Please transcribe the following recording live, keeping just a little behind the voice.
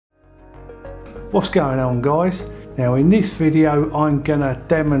What's going on, guys? Now in this video I'm gonna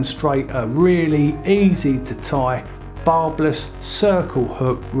demonstrate a really easy to tie barbless circle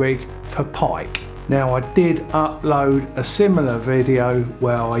hook rig for pike. Now I did upload a similar video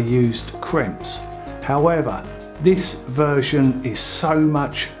where I used crimps. However, this version is so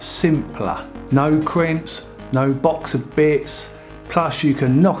much simpler. No crimps, no box of bits, plus you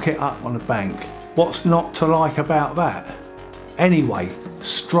can knock it up on a bank. What's not to like about that? Anyway,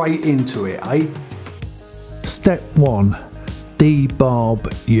 straight into it, eh? Step 1.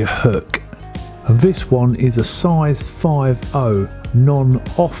 Debarb your hook. And this one is a size 5/0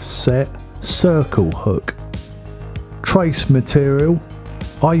 non-offset circle hook. Trace material.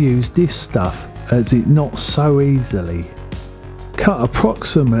 I use this stuff as it knots so easily. Cut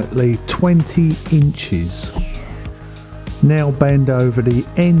approximately 20 inches. Now bend over the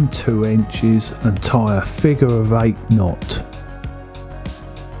end 2 inches and tie a figure-of-8 knot.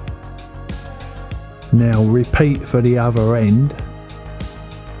 Now repeat for the other end.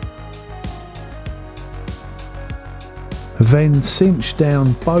 Then cinch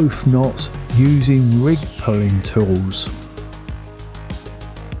down both knots using rig pulling tools.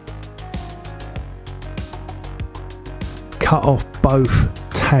 Cut off both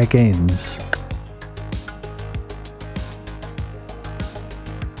tag ends.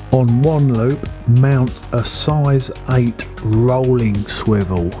 On one loop, mount a size 8 rolling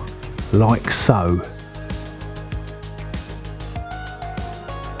swivel, like so.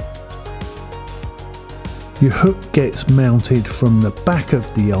 Your hook gets mounted from the back of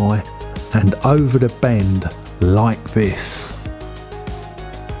the eye and over the bend, like this.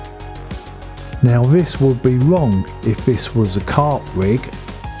 Now this would be wrong if this was a carp rig,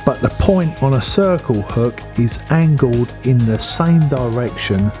 but the point on a circle hook is angled in the same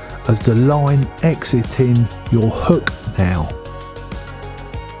direction as the line exiting your hook now.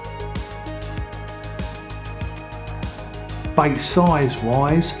 Bait size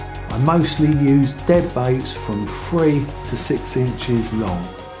wise, I mostly use dead baits from 3 to 6 inches long,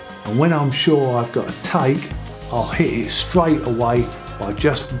 and when I'm sure I've got a take, I'll hit it straight away by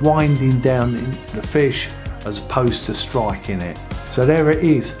just winding down the fish as opposed to striking it. So there it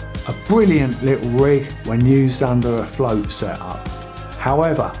is, a brilliant little rig when used under a float setup.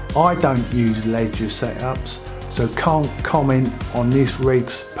 However, I don't use ledger setups, so can't comment on this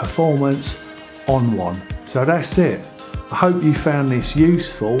rig's performance on one. So that's it. I hope you found this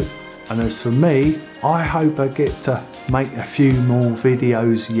useful, and as for me, I hope I get to make a few more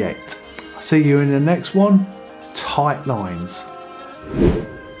videos yet. I'll see you in the next one. Tight lines.